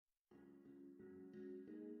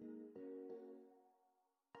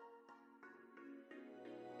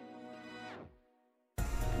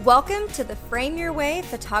Welcome to the Frame Your Way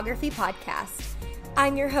Photography Podcast.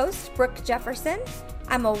 I'm your host, Brooke Jefferson.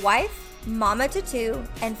 I'm a wife, mama to two,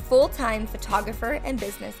 and full-time photographer and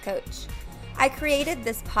business coach. I created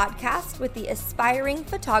this podcast with the aspiring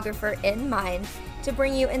photographer in mind to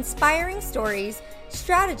bring you inspiring stories,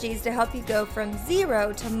 strategies to help you go from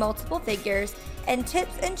zero to multiple figures, and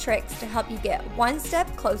tips and tricks to help you get one step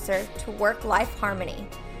closer to work-life harmony.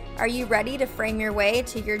 Are you ready to frame your way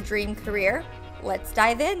to your dream career? Let's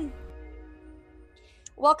dive in.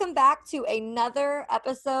 Welcome back to another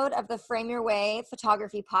episode of the Frame Your Way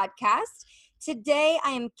Photography Podcast. Today, I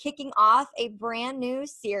am kicking off a brand new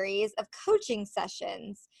series of coaching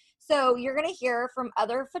sessions. So you're going to hear from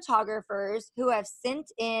other photographers who have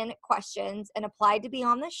sent in questions and applied to be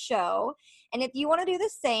on the show. And if you want to do the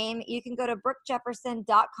same, you can go to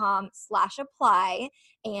brookejefferson.com/apply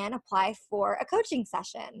and apply for a coaching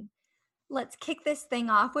session. Let's kick this thing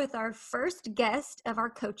off with our first guest of our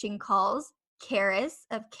coaching calls, Karis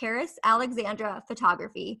of Karis Alexandra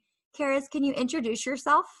Photography. Karis, can you introduce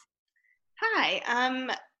yourself? Hi,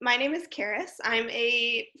 my name is Karis. I'm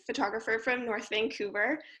a photographer from North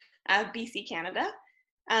Vancouver, BC, Canada.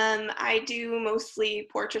 I do mostly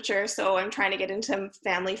portraiture, so I'm trying to get into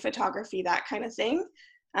family photography, that kind of thing.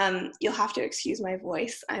 You'll have to excuse my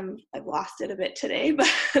voice. I've lost it a bit today, but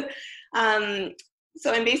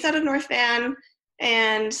so I'm based out of North Van,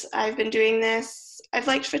 and I've been doing this. I've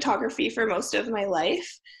liked photography for most of my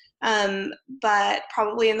life, but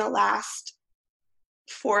probably in the last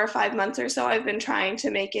 4 or 5 months or so, I've been trying to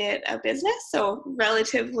make it a business, so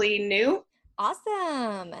relatively new.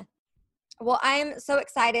 Awesome. Well, I'm so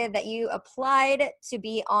excited that you applied to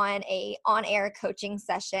be on a on-air coaching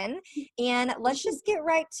session, and let's just get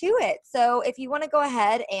right to it. So if you want to go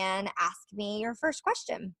ahead and ask me your first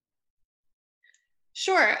question.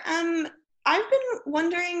 Sure. I've been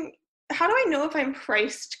wondering, how do I know if I'm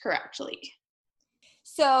priced correctly?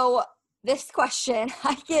 So this question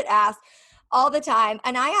I get asked all the time,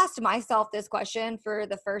 and I asked myself this question for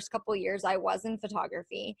the first couple years I was in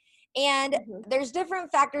photography, and there's different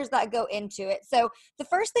factors that go into it. So the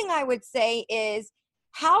first thing I would say is,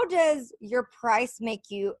 how does your price make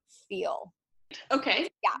you feel? Okay.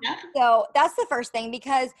 Yeah. So that's the first thing,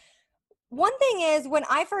 because one thing is, when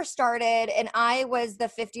I first started and I was the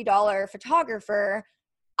 $50 photographer,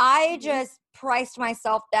 I just priced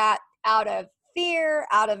myself that out of fear,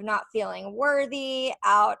 out of not feeling worthy,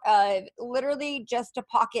 out of literally just to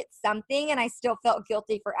pocket something, and I still felt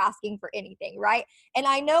guilty for asking for anything, right? And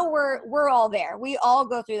I know we're all there. We all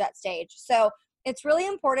go through that stage. So it's really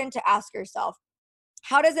important to ask yourself,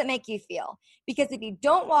 how does it make you feel? Because if you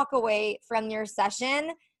don't walk away from your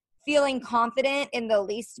session feeling confident in the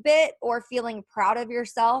least bit or feeling proud of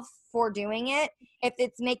yourself for doing it, if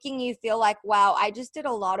it's making you feel like, wow, I just did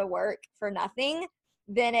a lot of work for nothing,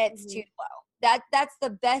 then it's too low. That's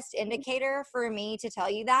the best indicator for me to tell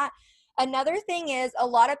you that. Another thing is, a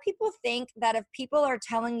lot of people think that if people are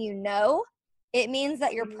telling you no, it means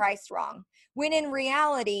that you're priced wrong. When in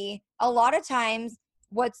reality, a lot of times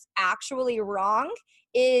what's actually wrong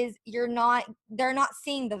is they're not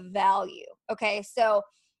seeing the value. Okay. So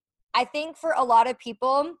I think for a lot of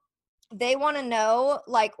people, they want to know,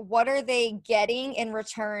 like, what are they getting in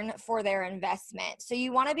return for their investment? So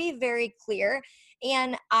you want to be very clear.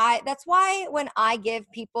 And that's why when I give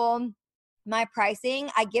people my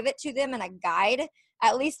pricing, I give it to them in a guide,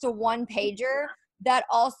 at least a one-pager, that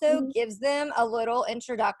also gives them a little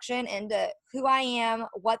introduction into who I am,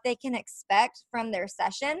 what they can expect from their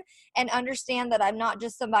session, and understand that I'm not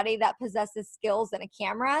just somebody that possesses skills and a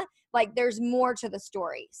camera. Like, there's more to the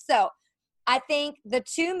story. So I think the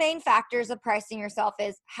two main factors of pricing yourself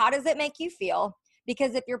is, how does it make you feel?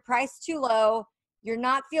 Because if you're priced too low, you're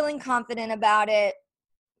not feeling confident about it.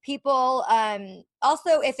 People,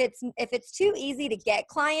 also, if it's too easy to get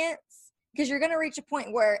clients, because you're going to reach a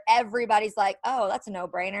point where everybody's like, oh, that's a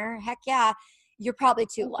no-brainer. Heck yeah. You're probably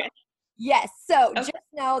too low. Yes. So just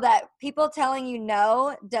know that people telling you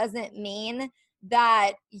no doesn't mean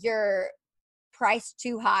that you're priced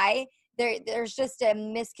too high. There's just a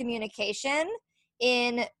miscommunication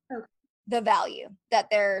in the value that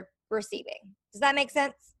they're receiving. Does that make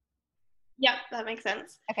sense? Yep, that makes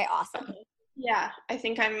sense. Okay, awesome. Okay. Yeah, I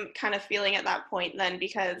think I'm kind of feeling at that point then,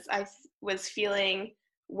 because I was feeling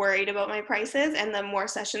worried about my prices, and the more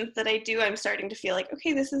sessions that I do, I'm starting to feel like,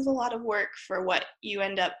 okay, this is a lot of work for what you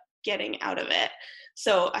end up getting out of it.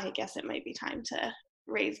 So I guess it might be time to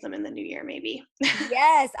raise them in the new year, maybe.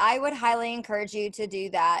 Yes, I would highly encourage you to do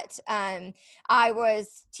that. I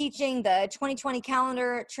was teaching the 2020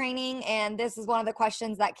 calendar training, and this is one of the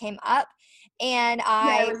questions that came up. And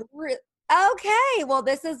Okay. Well,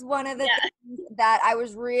 this is one of the Yeah. things that I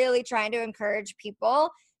was really trying to encourage people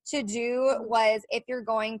to do was if you're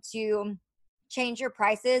going to change your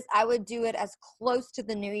prices, I would do it as close to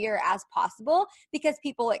the new year as possible because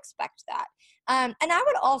people expect that. And I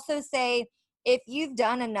would also say if you've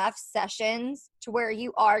done enough sessions to where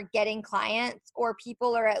you are getting clients or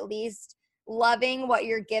people are at least loving what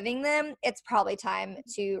you're giving them, it's probably time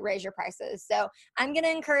to raise your prices. So I'm going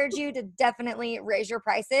to encourage you to definitely raise your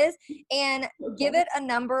prices and give Okay. it a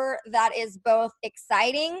number that is both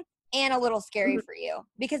exciting and a little scary Mhm. for you.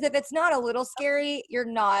 Because if it's not a little scary, you're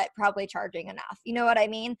not probably charging enough. You know what I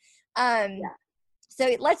mean? Um, Yeah.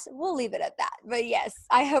 so we'll leave it at that. But yes,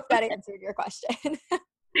 I hope that answered your question.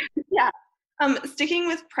 Yeah. Sticking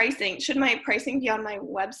with pricing, should my pricing be on my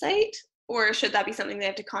website or should that be something they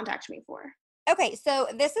have to contact me for? Okay, so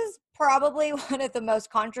this is probably one of the most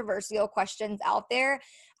controversial questions out there.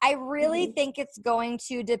 I really Mhm. think it's going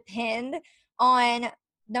to depend on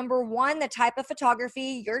number one, the type of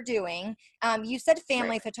photography you're doing. You said Right.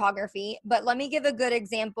 family photography, but let me give a good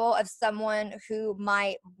example of someone who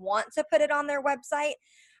might want to put it on their website.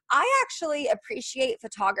 I actually appreciate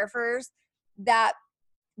photographers that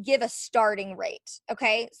give a starting rate.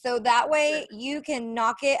 Okay. So that Sure. way you can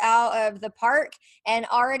knock it out of the park and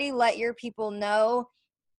already let your people know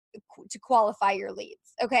to qualify your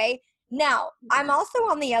leads. Okay. Now, I'm Yeah. also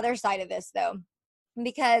on the other side of this though,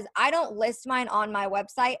 because I don't list mine on my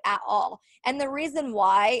website at all. And the reason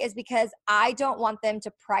why is because I don't want them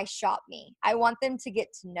to price shop me. I want them to get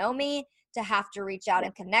to know me, to have to reach out Yeah.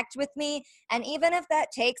 and connect with me. And even if that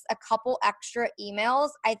takes a couple extra emails,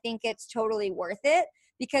 I think it's totally worth it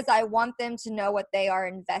because I want them to know what they are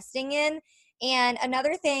investing in. And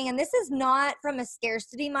another thing, and this is not from a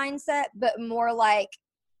scarcity mindset, but more like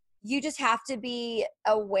you just have to be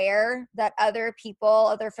aware that other people,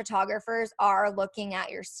 other photographers are looking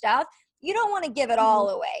at your stuff. You don't want to give it Mhm. all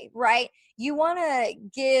away, right? You want to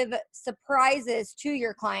give surprises to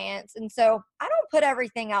your clients. And so I don't put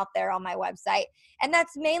everything out there on my website. And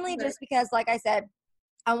that's mainly Right. just because, like I said,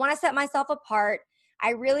 I want to set myself apart.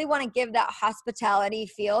 I really want to give that hospitality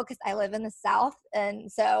feel because I live in the South.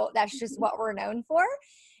 And so that's just Mhm. what we're known for.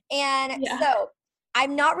 And Yeah. so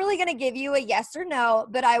I'm not really going to give you a yes or no,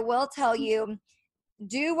 but I will tell you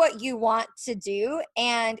do what you want to do.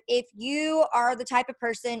 And if you are the type of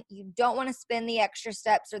person you don't want to spend the extra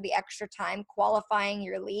steps or the extra time qualifying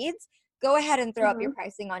your leads, go ahead and throw up your Mhm.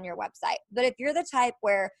 pricing on your website. But if you're the type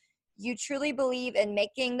where you truly believe in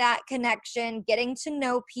making that connection, getting to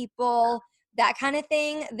know people, that kind of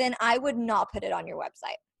thing, then I would not put it on your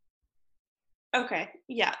website. Okay.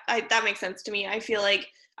 Yeah, that makes sense to me. I feel like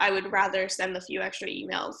I would rather send the few extra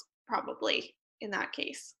emails probably in that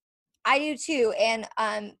case. I do too. And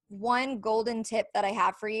one golden tip that I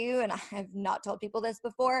have for you, and I have not told people this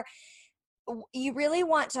before, you really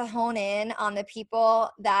want to hone in on the people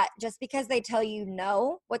that just because they tell you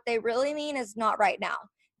no, what they really mean is not right now.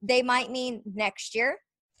 They might mean next year,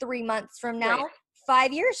 3 months from Right. now,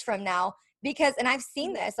 5 years from now. Because, and I've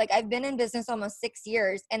seen Yeah. this, like I've been in business almost 6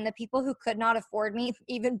 years, and the people who could not afford me,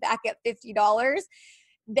 even back at $50,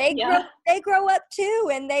 they grow Yeah. they grow up too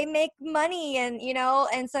and they make money and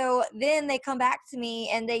and so then they come back to me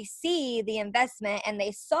and they see the investment and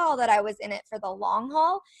they saw that I was in it for the long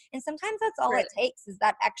haul, and sometimes that's all Right. it takes is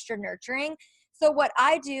that extra nurturing. So what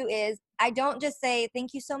I do is I don't just say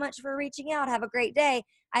thank you so much for reaching out, have a great day.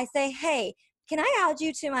 I say, hey, can I add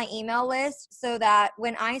you to my email list so that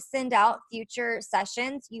when I send out future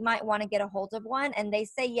sessions you might want to get a hold of one, and they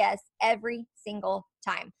say yes every single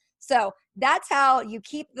time. So that's how you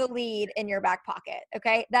keep the lead in your back pocket.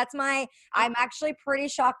 Okay. I'm actually pretty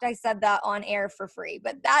shocked I said that on air for free,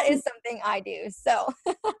 but that is something I do. So,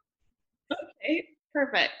 Okay.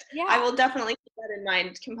 Perfect. I yeah, will definitely keep that in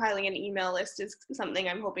mind. Compiling an email list is something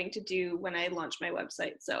I'm hoping to do when I launch my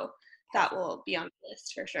website. So that perfect. will be on the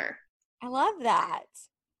list for sure. I love that.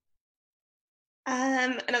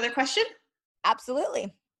 Another question?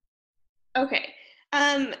 Absolutely. Okay.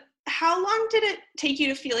 Um, how long did it take you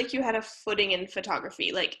to feel like you had a footing in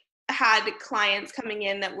photography? Like, had clients coming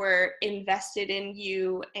in that were invested in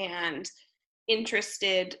you and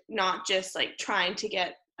interested, not just like trying to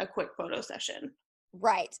get a quick photo session?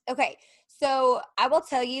 Right. Okay. So I will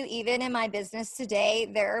tell you, even in my business today,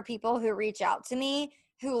 there are people who reach out to me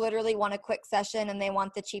who literally want a quick session and they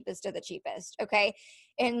want the cheapest of the cheapest. Okay.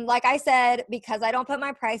 And like I said, because I don't put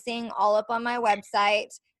my pricing all up on my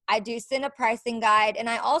website, I do send a pricing guide, and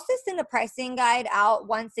I also send a pricing guide out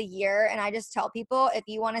once a year. And I just tell people if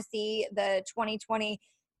you want to see the 2020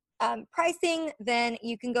 pricing, then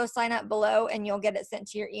you can go sign up below and you'll get it sent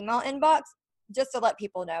to your email inbox just to let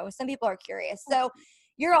people know. Some people are curious. So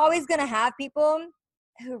you're always going to have people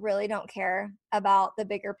who really don't care about the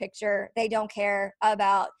bigger picture. They don't care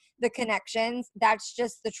about the connections. That's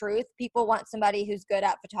just the truth. People want somebody who's good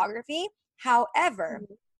at photography. However,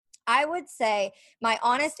 I would say my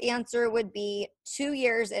honest answer would be 2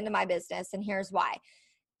 years into my business, and here's why.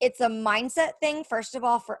 It's a mindset thing, first of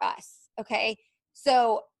all, for us. Okay.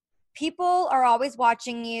 So people are always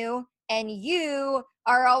watching you, and you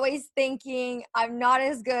are always thinking, I'm not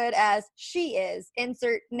as good as she is.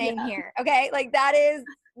 Insert name here. Okay. Like that is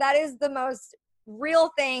the most real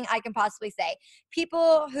thing I can possibly say.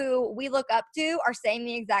 People who we look up to are saying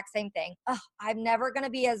the exact same thing. Oh, I'm never going to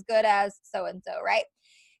be as good as so-and-so. Right.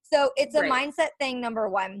 So it's a mindset thing, number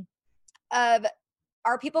one, of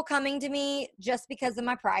are people coming to me just because of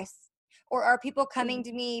my price? Or are people coming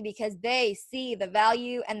to me because they see the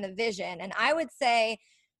value and the vision? And I would say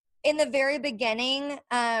in the very beginning,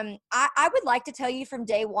 I would like to tell you from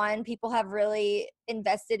day one, people have really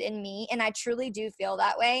invested in me. And I truly do feel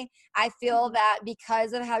that way. I feel that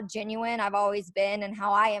because of how genuine I've always been and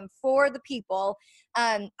how I am for the people,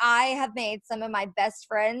 I have made some of my best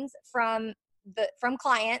friends from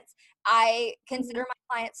clients. I consider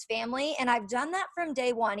my clients family, and I've done that from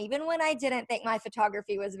day one, even when I didn't think my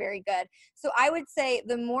photography was very good. So I would say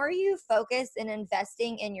the more you focus in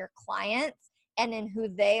investing in your clients and in who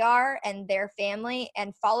they are and their family,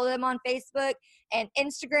 and follow them on Facebook and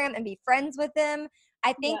Instagram and be friends with them,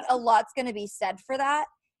 I think a lot's going to be said for that.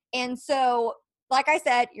 And so, like I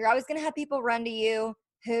said, you're always going to have people run to you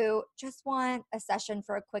who just want a session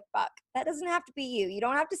for a quick buck. That doesn't have to be you. You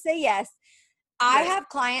don't have to say yes. I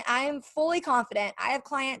am fully confident. I have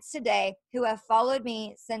clients today who have followed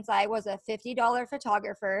me since I was a $50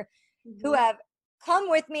 photographer, who have come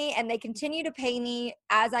with me, and they continue to pay me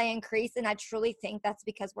as I increase. And I truly think that's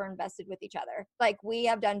because we're invested with each other. Like, we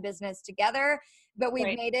have done business together, but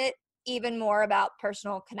we've made it even more about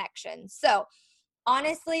personal connection. So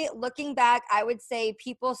honestly, looking back, I would say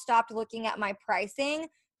people stopped looking at my pricing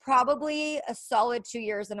probably a solid 2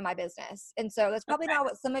 years into my business. And so that's probably not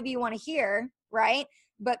what some of you want to hear, right?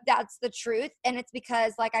 But that's the truth. And it's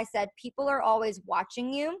because, like I said, people are always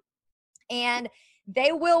watching you, and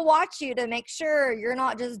they will watch you to make sure you're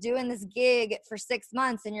not just doing this gig for 6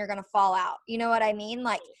 months and you're going to fall out. You know what I mean?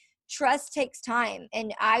 Like, trust takes time.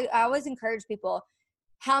 And I always encourage people,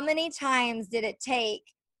 how many times did it take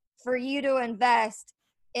for you to invest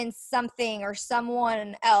in something or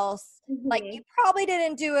someone else? Like, you probably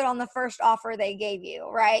didn't do it on the first offer they gave you,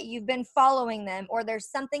 right? You've been following them, or there's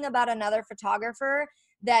something about another photographer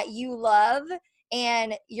that you love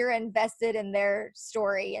and you're invested in their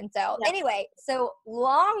story. And so anyway, so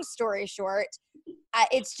long story short,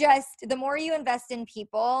 it's just the more you invest in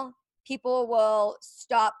people, people will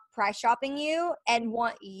stop price shopping you and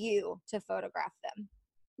want you to photograph them.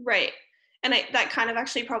 Right. And that kind of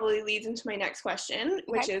actually probably leads into my next question,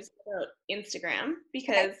 which is about Instagram,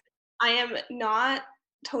 because I am not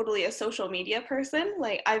totally a social media person.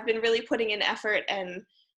 Like, I've been really putting in effort and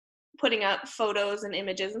putting up photos and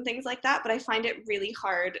images and things like that, but I find it really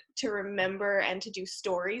hard to remember and to do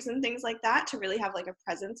stories and things like that, to really have like a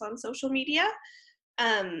presence on social media.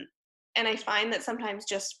 And I find that sometimes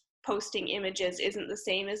just posting images isn't the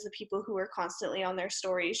same as the people who are constantly on their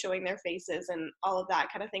stories showing their faces and all of that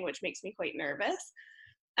kind of thing, which makes me quite nervous.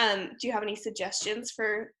 Do you have any suggestions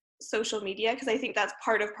for social media? Because I think that's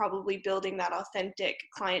part of probably building that authentic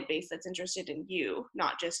client base that's interested in you,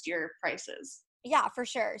 not just your prices. Yeah, for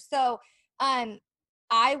sure. So,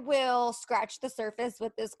 I will scratch the surface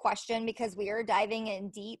with this question because we are diving in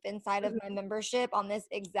deep inside of my membership on this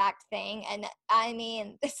exact thing. And I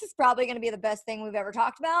mean, this is probably going to be the best thing we've ever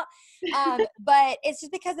talked about. But it's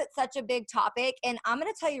just because it's such a big topic. And I'm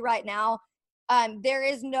going to tell you right now, there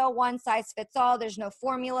is no one size fits all. There's no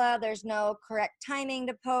formula. There's no correct timing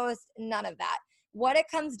to post, none of that. What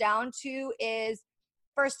it comes down to is,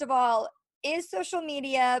 first of all, is social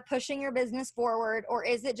media pushing your business forward, or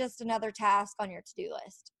is it just another task on your to-do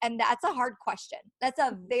list? And that's a hard question. That's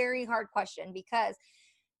a very hard question, because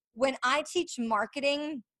when I teach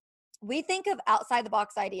marketing, we think of outside the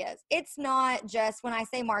box ideas. It's not just, when I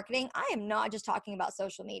say marketing, I am not just talking about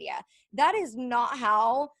social media. That is not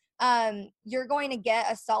how you're going to get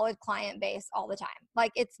a solid client base all the time.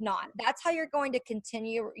 Like, it's not. That's how you're going to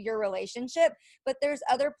continue your relationship, but there's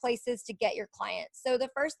other places to get your clients. So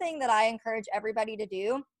the first thing that I encourage everybody to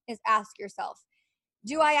do is ask yourself,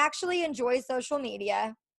 do I actually enjoy social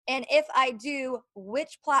media? And if I do,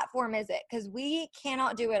 which platform is it? Because we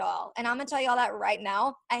cannot do it all. And I'm going to tell you all that right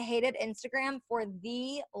now. I hated Instagram for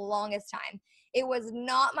the longest time. It was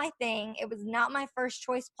not my thing. It was not my first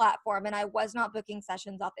choice platform. And I was not booking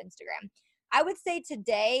sessions off Instagram. I would say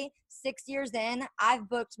today, 6 years in, I've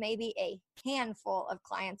booked maybe a handful of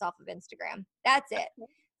clients off of Instagram. That's it.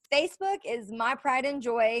 Facebook is my pride and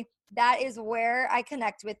joy. That is where I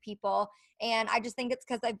connect with people. And I just think it's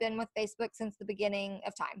because I've been with Facebook since the beginning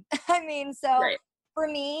of time. I mean, so Right. for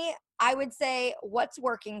me, I would say what's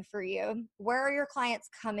working for you? Where are your clients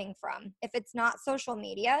coming from? If it's not social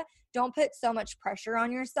media, don't put so much pressure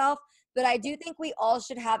on yourself. But I do think we all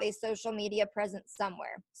should have a social media presence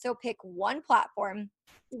somewhere. So pick one platform,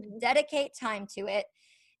 dedicate time to it.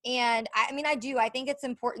 And I mean, I think it's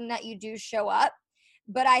important that you do show up.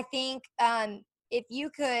 But I think if you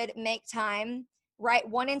could make time, right?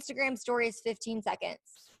 One Instagram story is 15 seconds.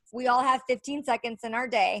 We all have 15 seconds in our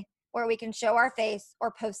day where we can show our face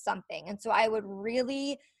or post something. And so I would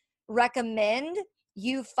really recommend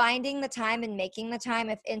you finding the time and making the time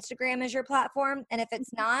if Instagram is your platform. And if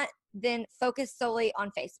it's not, then focus solely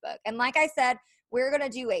on Facebook. And like I said, we're going to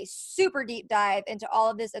do a super deep dive into all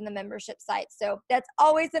of this in the membership site. So that's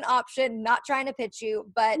always an option, not trying to pitch you,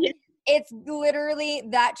 but it's literally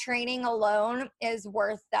that training alone is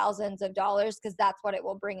worth thousands of dollars because that's what it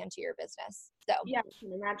will bring into your business. So Yeah, I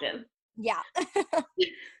can imagine. yeah.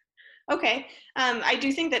 Okay. I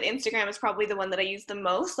do think that Instagram is probably the one that I use the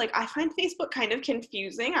most. Like, I find Facebook kind of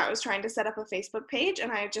confusing. I was trying to set up a Facebook page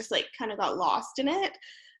and I just like kind of got lost in it.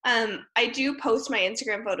 I do post my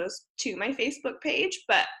Instagram photos to my Facebook page,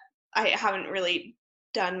 but I haven't really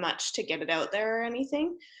done much to get it out there or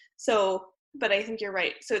anything. So, but I think you're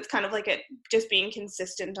right. So it's kind of like just being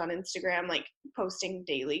consistent on Instagram, like posting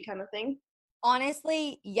daily kind of thing.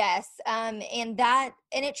 Honestly, yes. And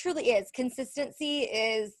it truly is. Consistency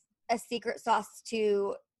is a secret sauce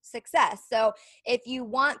to success. So if you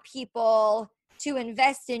want people to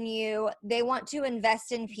invest in you, they want to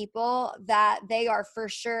invest in people that they are for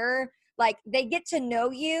sure, like they get to know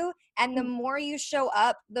you. And the more you show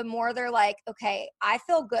up, the more they're like, okay, I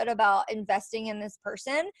feel good about investing in this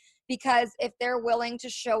person, because if they're willing to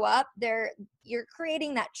show up, you're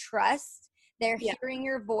creating that trust. They're hearing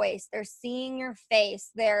your voice. They're seeing your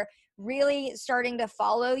face. They're really starting to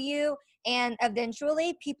follow you. And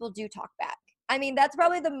eventually people do talk back. I mean, that's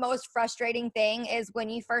probably the most frustrating thing is when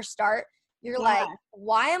you first start, you're like,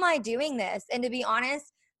 why am I doing this? And to be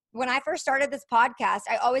honest, when I first started this podcast,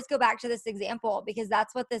 I always go back to this example because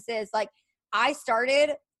that's what this is. Like, I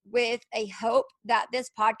started with a hope that this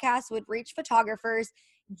podcast would reach photographers,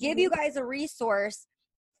 give you guys a resource,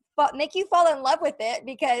 but make you fall in love with it,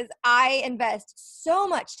 because I invest so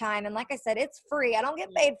much time. And like I said, it's free. I don't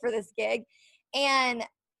get paid for this gig. And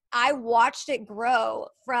I watched it grow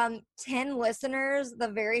from 10 listeners the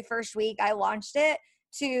very first week I launched it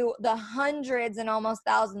to the hundreds and almost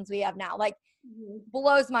thousands we have now. Like,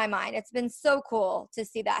 blows my mind. It's been so cool to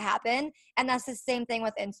see that happen. And that's the same thing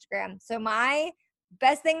with Instagram. So my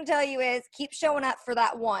best thing to tell you is keep showing up for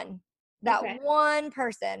that one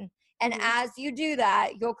person. And as you do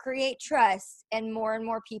that, you'll create trust and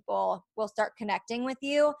more people will start connecting with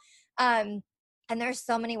you. And there's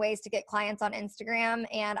so many ways to get clients on Instagram.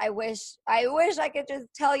 And I wish I could just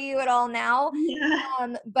tell you it all now.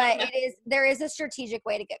 But there is a strategic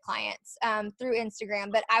way to get clients through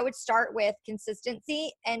Instagram. But I would start with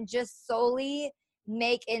consistency and just solely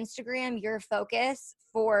make Instagram your focus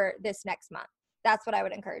for this next month. That's what I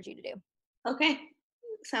would encourage you to do. Okay.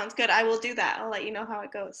 Sounds good. I will do that. I'll let you know how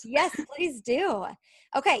it goes. Yes, please do.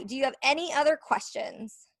 Okay. Do you have any other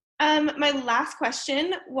questions? My last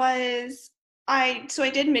question was, I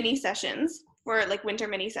did mini sessions for like winter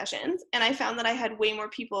mini sessions, and I found that I had way more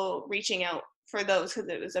people reaching out for those because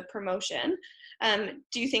it was a promotion.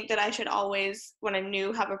 Do you think that I should always, when I'm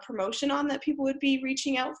new, have a promotion on that people would be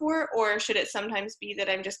reaching out for, or should it sometimes be that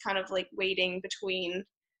I'm just kind of like waiting between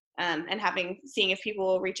and seeing if people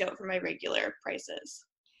will reach out for my regular prices?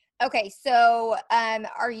 Okay, so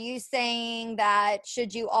are you saying that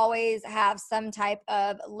should you always have some type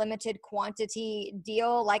of limited quantity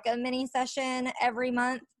deal, like a mini session every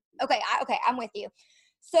month? Okay, I'm with you.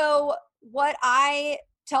 So what I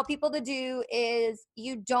tell people to do is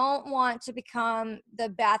you don't want to become the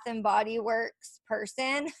Bath and Body Works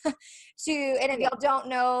person and if y'all don't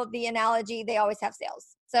know the analogy, they always have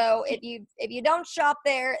sales. So if you don't shop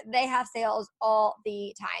there, they have sales all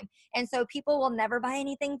the time. And so people will never buy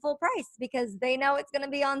anything full price because they know it's going to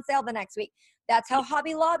be on sale the next week. That's how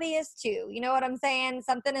Hobby Lobby is too. You know what I'm saying?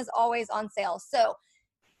 Something is always on sale. So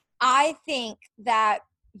I think that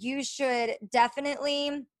you should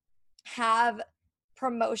definitely have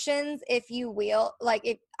promotions, if you will. Like,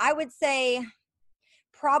 if I would say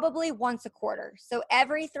probably once a quarter. So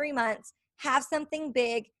every 3 months, have something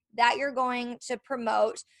big that you're going to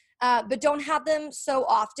promote. but don't have them so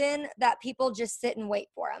often that people just sit and wait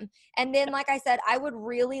for them. And then, like I said, I would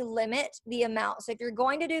really limit the amount. So if you're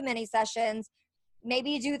going to do mini sessions,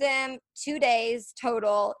 maybe do them 2 days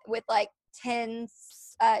total with like 10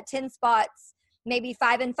 spots, maybe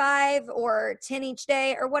 5 and 5 or 10 each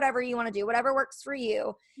day or whatever you want to do, whatever works for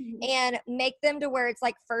you. And make them to where it's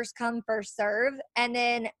like first come, first serve. And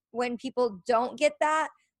then when people don't get that,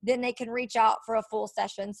 then they can reach out for a full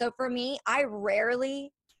session. So for me, I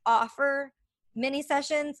rarely offer mini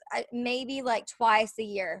sessions, maybe like twice a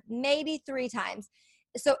year, maybe 3 times.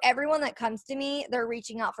 So everyone that comes to me, they're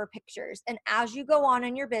reaching out for pictures. And as you go on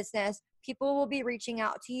in your business, people will be reaching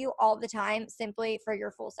out to you all the time simply for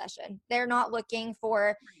your full session. They're not looking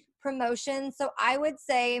for promotion. So I would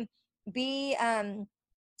say do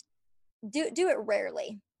it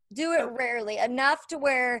rarely. Do it rarely, enough to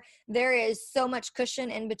where there is so much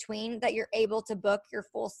cushion in between that you're able to book your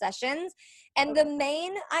full sessions. And the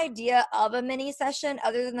main idea of a mini session,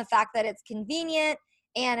 other than the fact that it's convenient,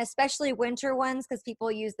 and especially winter ones, because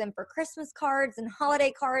people use them for Christmas cards and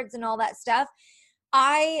holiday cards and all that stuff.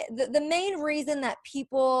 The main reason that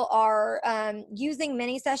people are using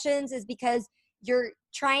mini sessions is because you're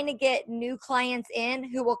trying to get new clients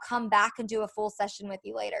in who will come back and do a full session with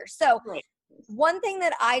you later. So one thing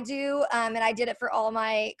that I do, and I did it for all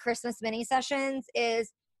my Christmas mini sessions,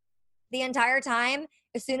 is the entire time,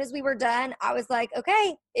 as soon as we were done, I was like,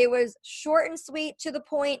 okay, it was short and sweet, to the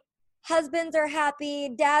point. Husbands are happy,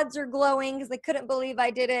 dads are glowing because they couldn't believe I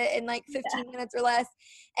did it in like 15 minutes or less.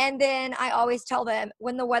 And then I always tell them,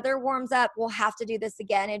 when the weather warms up, we'll have to do this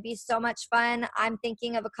again. It'd be so much fun. I'm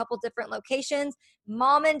thinking of a couple different locations.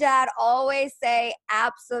 Mom and dad always say,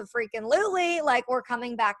 abso-freaking-lutely, like, we're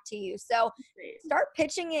coming back to you. So start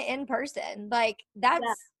pitching it in person. Like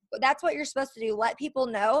that's what you're supposed to do. Let people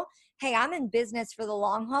know, hey, I'm in business for the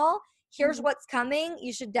long haul. Here's what's coming.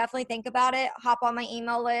 You should definitely think about it. Hop on my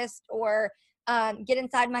email list or get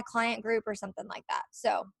inside my client group or something like that.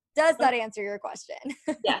 So does that answer your question?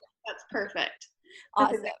 Yeah, that's perfect.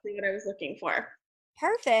 Awesome. That's exactly what I was looking for.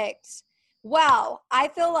 Perfect. Wow. I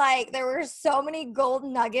feel like there were so many gold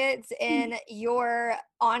nuggets in your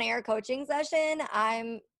on-air coaching session.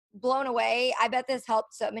 I'm blown away. I bet this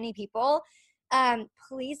helped so many people.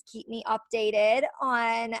 Please keep me updated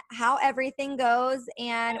on how everything goes,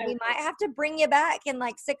 and we might have to bring you back in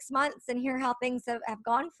like 6 months and hear how things have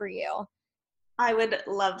gone for you. I would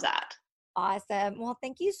love that. Awesome. Well,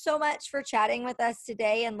 thank you so much for chatting with us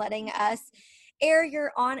today and letting us air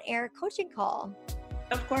your on-air coaching call.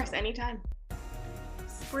 Of course, anytime.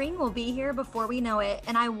 Spring will be here before we know it,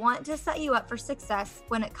 and I want to set you up for success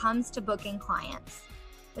when it comes to booking clients.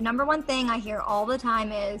 The number one thing I hear all the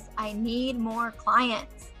time is, I need more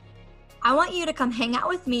clients. I want you to come hang out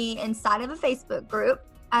with me inside of a Facebook group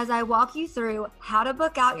as I walk you through how to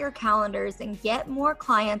book out your calendars and get more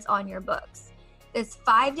clients on your books. This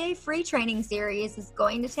 5-day free training series is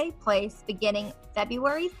going to take place beginning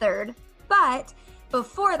February 3rd, but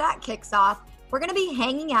before that kicks off, we're going to be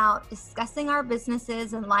hanging out, discussing our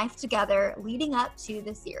businesses and life together leading up to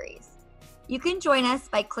the series. You can join us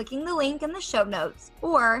by clicking the link in the show notes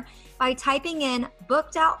or by typing in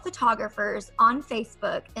Booked Out Photographers on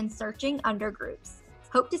Facebook and searching under groups.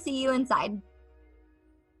 Hope to see you inside.